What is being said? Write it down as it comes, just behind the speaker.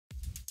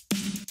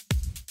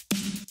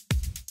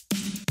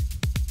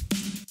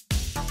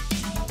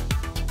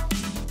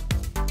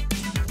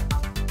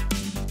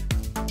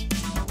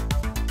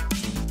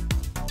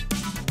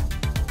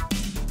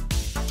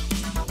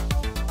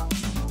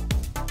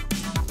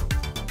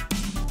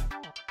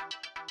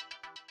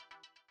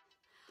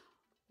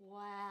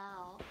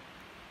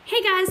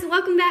Hey guys,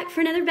 welcome back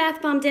for another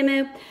bath bomb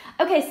demo.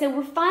 Okay, so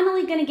we're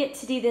finally gonna get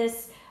to do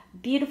this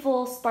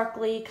beautiful,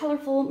 sparkly,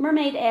 colorful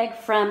mermaid egg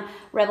from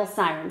Rebel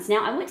Sirens.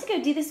 Now, I went to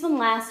go do this one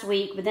last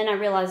week, but then I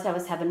realized I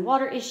was having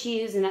water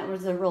issues and that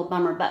was a real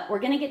bummer, but we're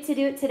gonna get to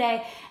do it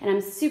today and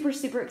I'm super,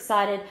 super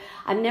excited.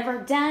 I've never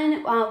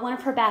done one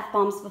of her bath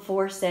bombs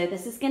before, so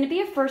this is gonna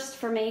be a first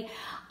for me.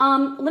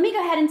 Let me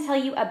go ahead and tell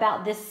you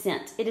about this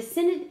scent. It is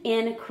scented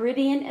in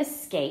Caribbean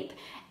Escape.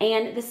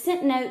 And the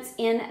scent notes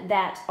in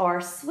that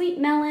are sweet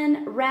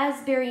melon,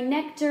 raspberry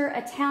nectar,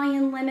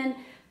 Italian lemon,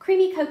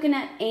 creamy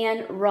coconut,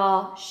 and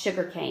raw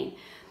sugarcane.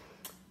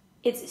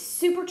 It's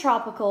super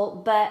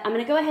tropical, but I'm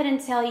gonna go ahead and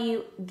tell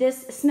you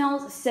this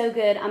smells so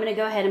good. I'm gonna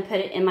go ahead and put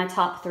it in my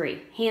top 3,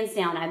 hands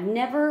down. I've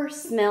never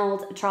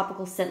smelled a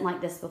tropical scent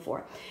like this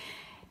before.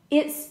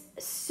 It's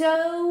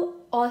so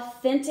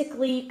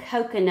authentically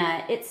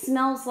coconut. It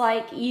smells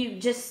like you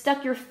just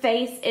stuck your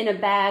face in a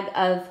bag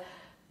of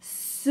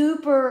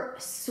super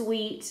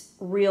sweet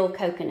real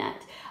coconut,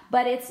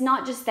 but it's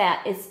not just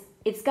that.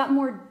 It's got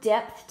more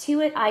depth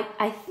to it.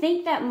 I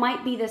think that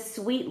might be the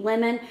sweet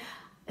lemon,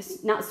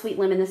 not sweet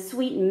lemon, the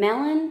sweet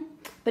melon,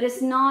 but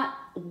it's not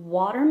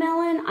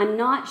watermelon. I'm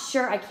not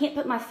sure. I can't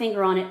put my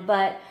finger on it,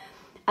 but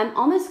I'm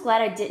almost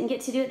glad I didn't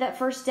get to do it that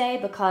first day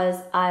because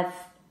I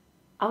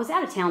was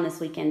out of town this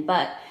weekend,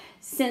 but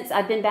since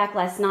I've been back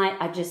last night,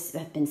 I've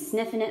been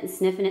sniffing it and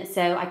sniffing it.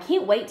 So I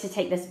can't wait to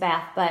take this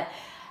bath, but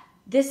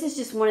this is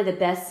just one of the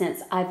best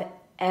scents I've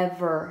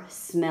ever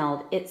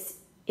smelled. It's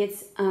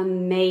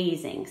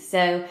amazing.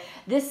 So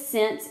this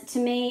scent to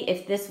me,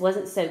 if this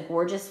wasn't so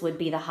gorgeous, would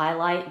be the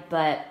highlight,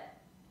 but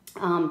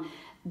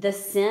the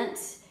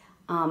scent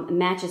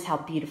matches how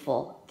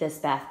beautiful this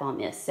bath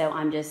bomb is. So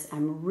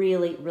I'm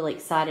really, really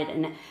excited.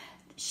 And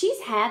she's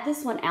had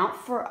this one out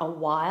for a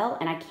while,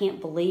 and I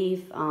can't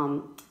believe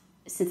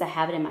since I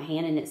have it in my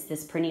hand and it's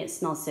this pretty, it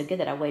smells so good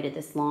that I waited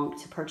this long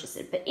to purchase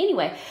it. But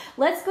anyway,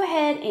 let's go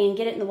ahead and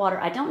get it in the water.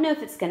 I don't know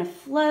if it's gonna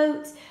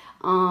float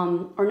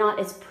or not.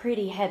 It's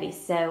pretty heavy,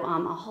 so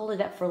I'll hold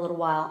it up for a little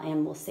while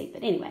and we'll see.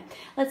 But anyway,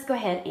 let's go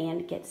ahead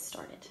and get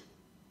started.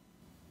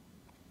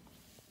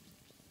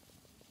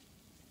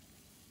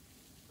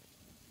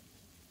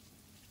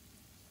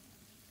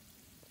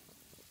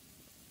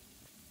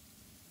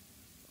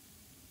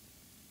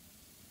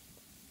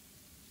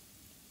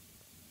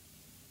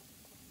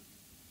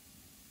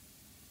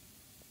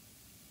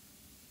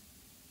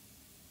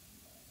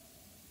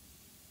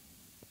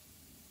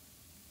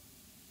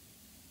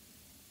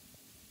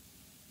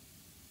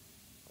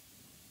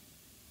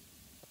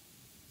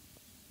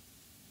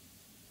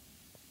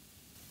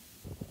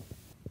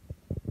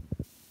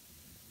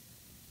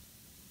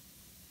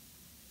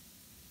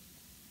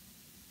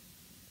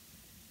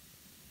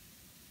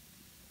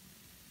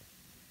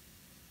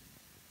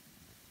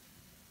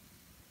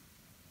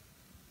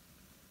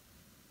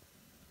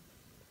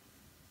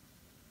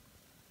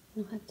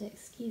 You'll have to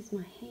excuse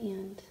my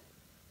hand.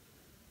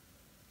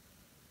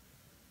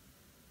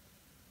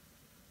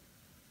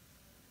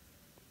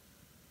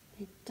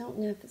 I don't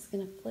know if it's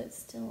going to float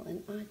still,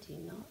 and I do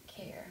not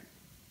care.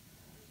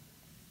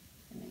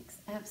 It makes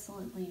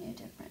absolutely no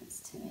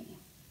difference to me.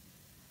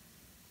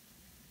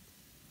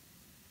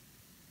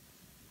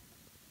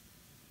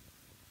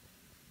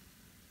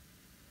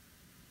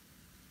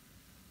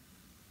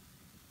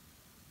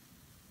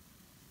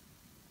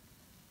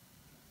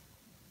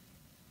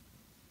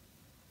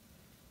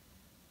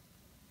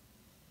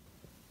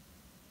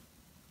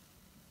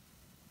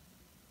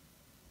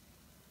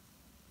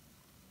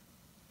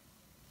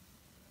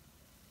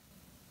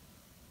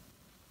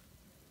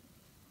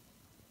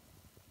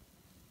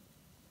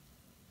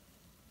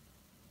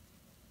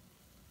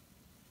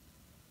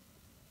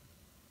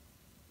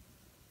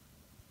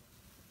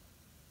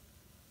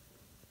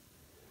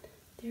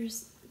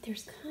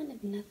 There's kind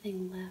of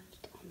nothing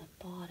left on the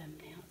bottom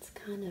now. It's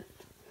kind of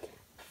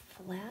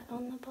flat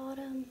on the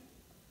bottom.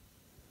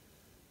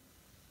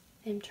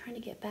 I'm trying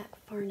to get back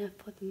far enough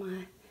with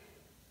my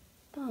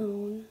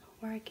phone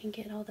where I can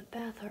get all the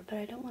bath art, but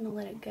I don't want to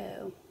let it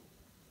go.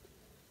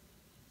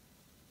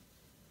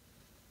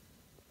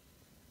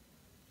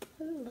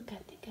 Oh, look, I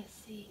think I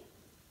see.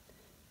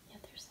 Yeah,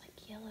 there's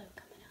like yellow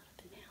coming out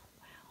of it now.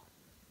 Wow.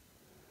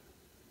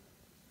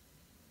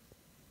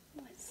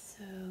 Oh, it's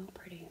so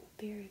pretty.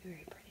 Very,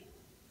 very pretty.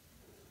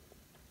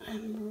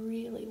 I'm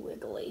really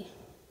wiggly.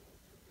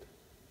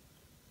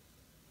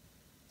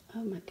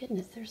 Oh my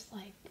goodness, there's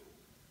like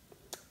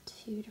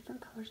 2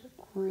 different colors of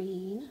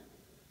green.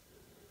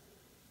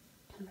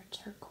 Kind of a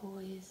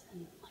turquoise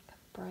and like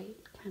a bright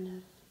kind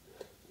of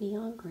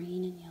neon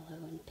green and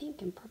yellow and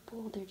pink and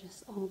purple. They're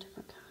just all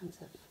different kinds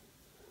of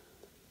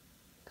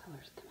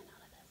colors coming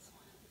out of this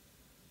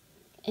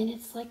one. And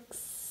it's like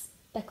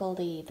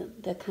speckledy,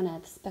 the kind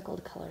of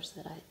speckled colors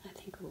that I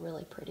think are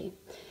really pretty.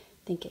 I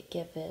think it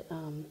gives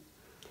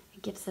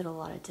it a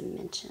lot of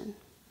dimension.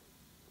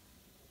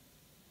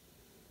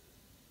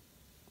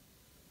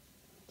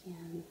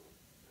 Again,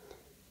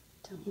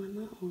 don't want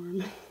my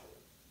arm.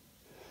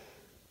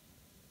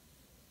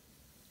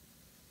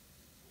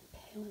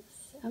 Okay, let's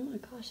see. Oh my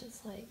gosh,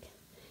 it's like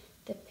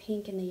the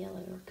pink and the yellow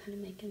are kind of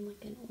making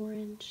like an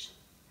orange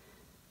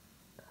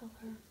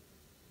color.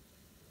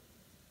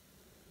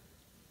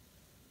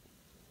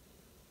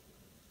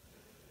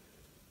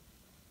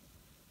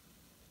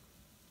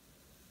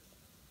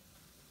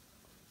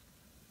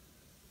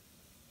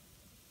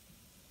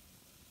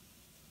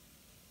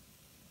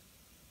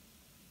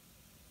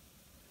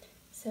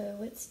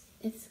 So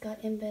it's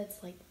got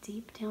embeds like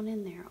deep down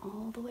in there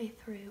all the way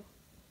through.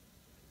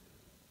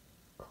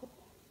 Cool.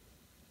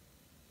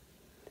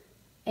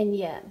 And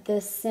yeah,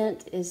 this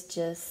scent is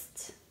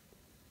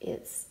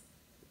it's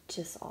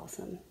just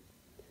awesome.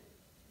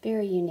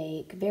 Very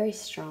unique, very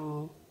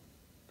strong.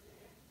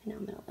 And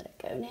I'm gonna let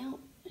it go now.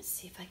 Let's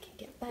see if I can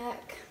get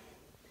back.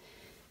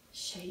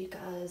 Show you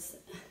guys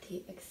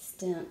the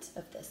extent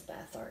of this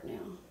bath art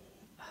now.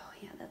 Oh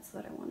yeah, that's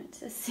what I wanted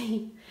to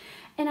see.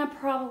 And I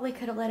probably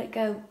could have let it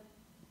go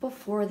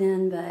before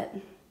then, but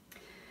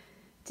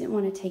didn't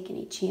want to take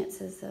any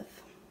chances of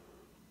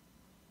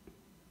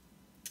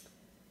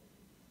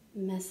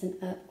messing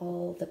up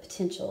all the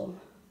potential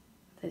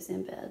of those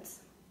embeds.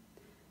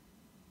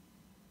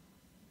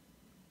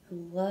 I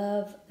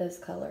love those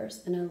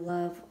colors, and I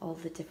love all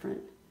the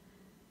different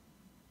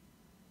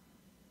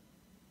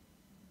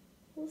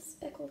little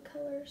speckled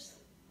colors.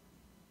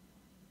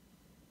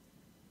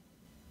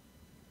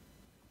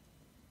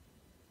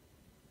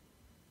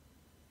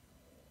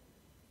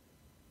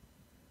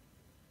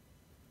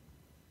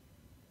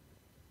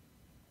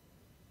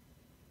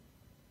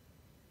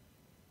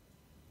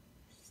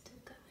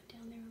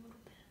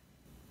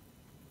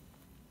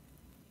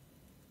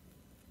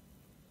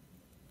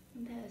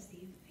 That is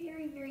the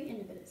very, very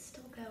end of it. It's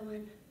still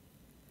going.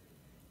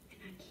 And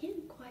I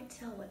can't quite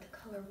tell what the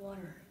color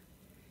water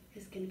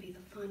is going to be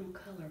the final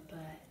color,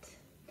 but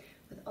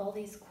with all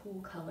these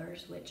cool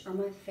colors, which are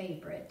my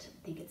favorite,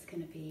 I think it's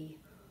going to be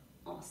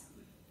awesome.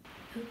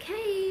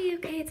 Okay,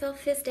 it's all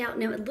fizzed out.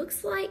 Now it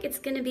looks like it's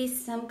going to be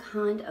some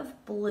kind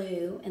of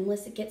blue,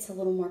 unless it gets a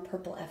little more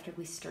purple after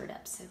we stir it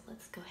up. So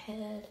let's go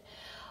ahead.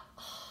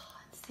 Oh,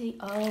 let's see.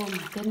 Oh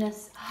my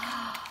goodness.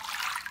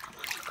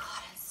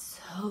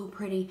 So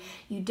pretty.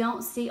 You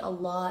don't see a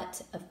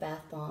lot of bath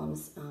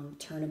bombs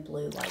turn a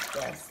blue like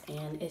this,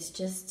 and it's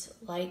just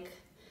like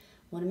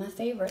one of my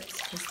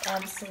favorites. Just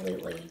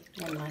absolutely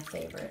one of my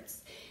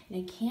favorites.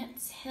 And I can't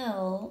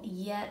tell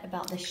yet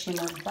about the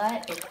shimmer,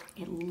 but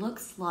it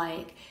looks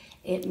like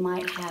it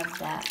might have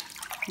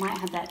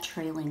that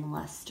trailing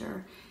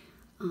luster.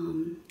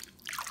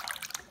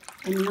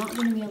 I'm not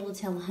going to be able to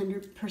tell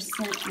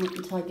 100%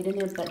 until I get in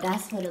there, but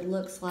that's what it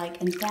looks like.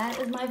 And that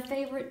is my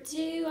favorite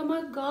too. Oh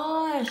my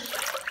gosh.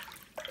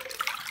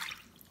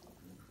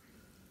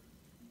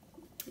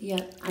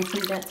 Yep, I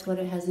think that's what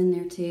it has in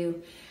there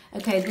too.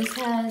 Okay, this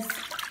has,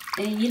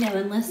 and you know,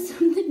 unless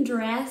something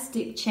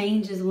drastic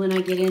changes when I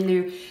get in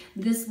there,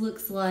 this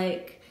looks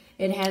like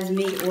it has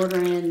me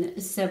ordering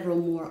several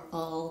more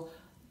all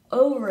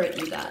over it,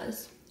 you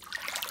guys.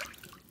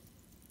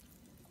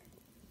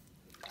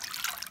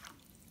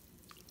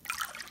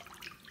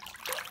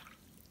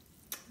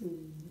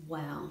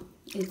 Wow,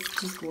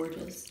 it's just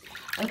gorgeous.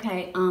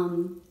 Okay,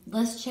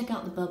 let's check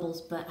out the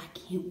bubbles, but I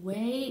can't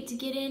wait to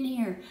get in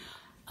here.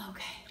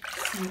 Okay,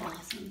 so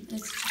awesome.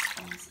 It's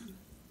just awesome.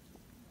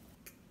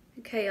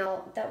 Okay,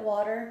 y'all, that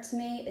water to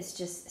me is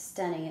just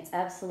stunning. It's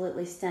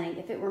absolutely stunning.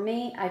 If it were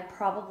me, I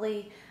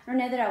don't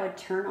know that I would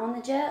turn on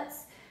the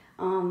jets.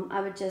 I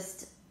would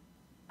just,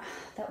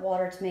 that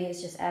water to me is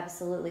just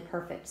absolutely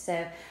perfect.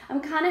 So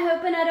I'm kind of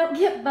hoping I don't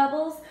get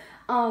bubbles.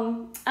 I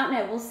don't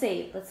know, we'll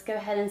see. Let's go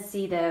ahead and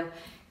see though.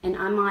 And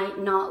I might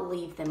not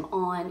leave them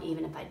on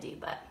even if I do,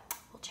 but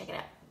we'll check it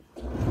out.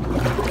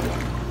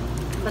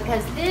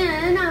 Because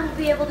then I will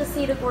be able to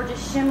see the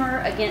gorgeous shimmer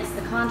against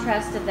the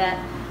contrast of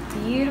that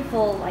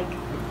beautiful, like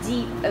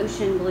deep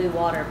ocean blue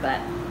water. But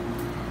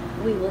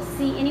we will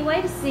see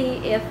anyway to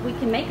see if we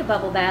can make a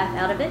bubble bath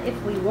out of it if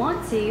we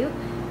want to.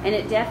 And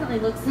it definitely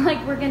looks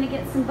like we're gonna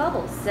get some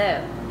bubbles.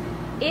 So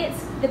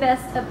it's the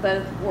best of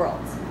both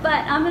worlds.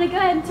 But I'm gonna go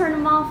ahead and turn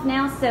them off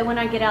now, so when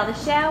I get out of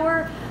the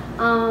shower,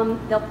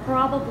 they'll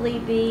probably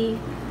be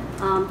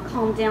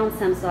calmed down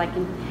some so I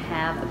can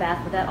have a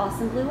bath with that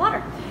awesome blue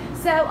water.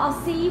 So I'll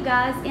see you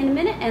guys in a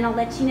minute and I'll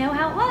let you know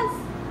how it was.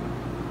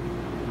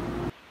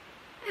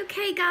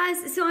 Okay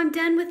guys, so I'm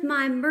done with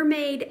my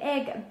mermaid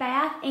egg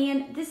bath,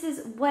 and this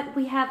is what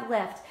we have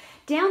left.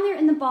 Down there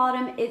in the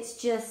bottom,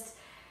 it's just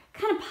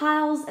kind of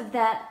piles of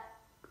that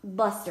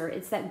luster.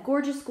 It's that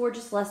gorgeous,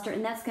 gorgeous luster,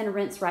 and that's going to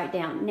rinse right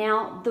down.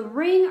 Now, the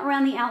ring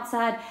around the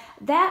outside,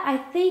 that I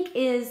think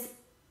it's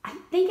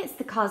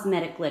the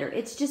cosmetic glitter.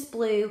 It's just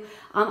blue.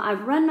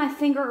 I've run my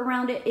finger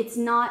around it. It's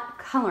not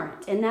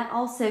colorant, and that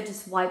also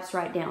just wipes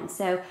right down.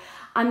 So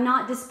I'm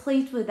not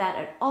displeased with that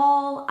at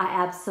all. I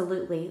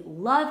absolutely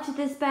loved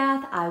this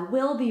bath. I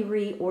will be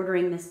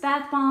reordering this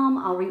bath bomb.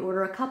 I'll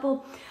reorder a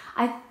couple.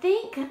 I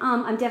think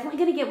I'm definitely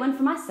going to get one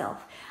for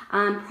myself.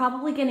 I'm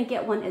probably going to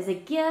get one as a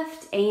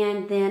gift,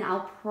 and then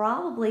I'll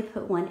probably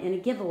put one in a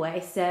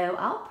giveaway. So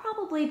I'll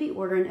probably be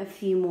ordering a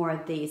few more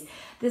of these.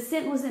 The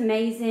scent was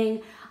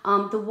amazing.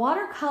 The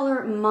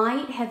watercolor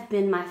might have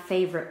been my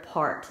favorite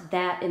part,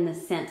 that in the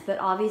scent, but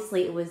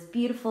obviously it was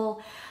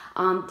beautiful.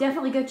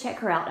 Definitely go check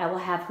her out. I will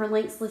have her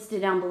links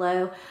listed down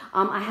below.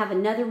 I have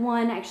another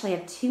one. Actually, I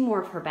have 2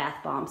 more of her bath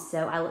bombs,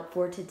 so I look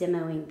forward to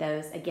demoing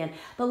those again.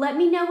 But let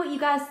me know what you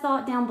guys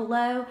thought down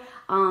below.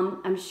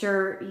 I'm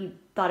sure you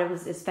thought it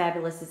was as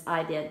fabulous as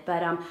I did.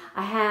 But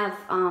I have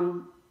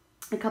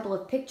a couple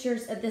of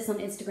pictures of this on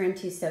Instagram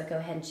too, so go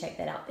ahead and check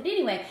that out. But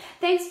anyway,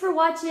 thanks for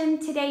watching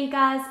today, you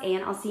guys,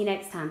 and I'll see you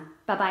next time.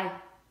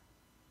 Bye-bye.